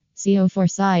SEO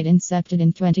Foresight incepted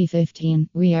in 2015.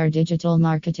 We are digital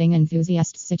marketing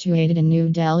enthusiasts situated in New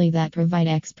Delhi that provide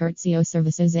expert SEO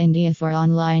services in India for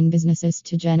online businesses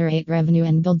to generate revenue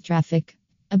and build traffic.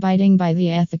 Abiding by the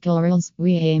ethical rules,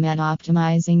 we aim at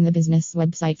optimizing the business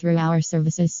website through our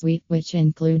services suite, which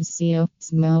includes SEO,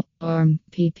 SMO, ORM,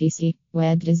 PPC,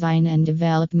 web design, and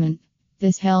development.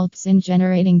 This helps in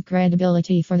generating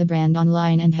credibility for the brand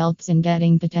online and helps in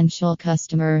getting potential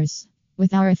customers.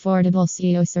 With our affordable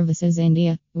SEO services in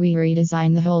India, we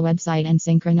redesign the whole website and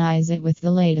synchronize it with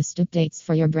the latest updates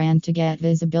for your brand to get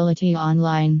visibility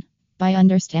online. By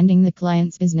understanding the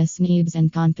client's business needs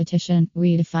and competition,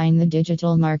 we define the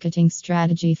digital marketing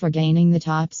strategy for gaining the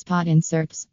top spot in SERPs.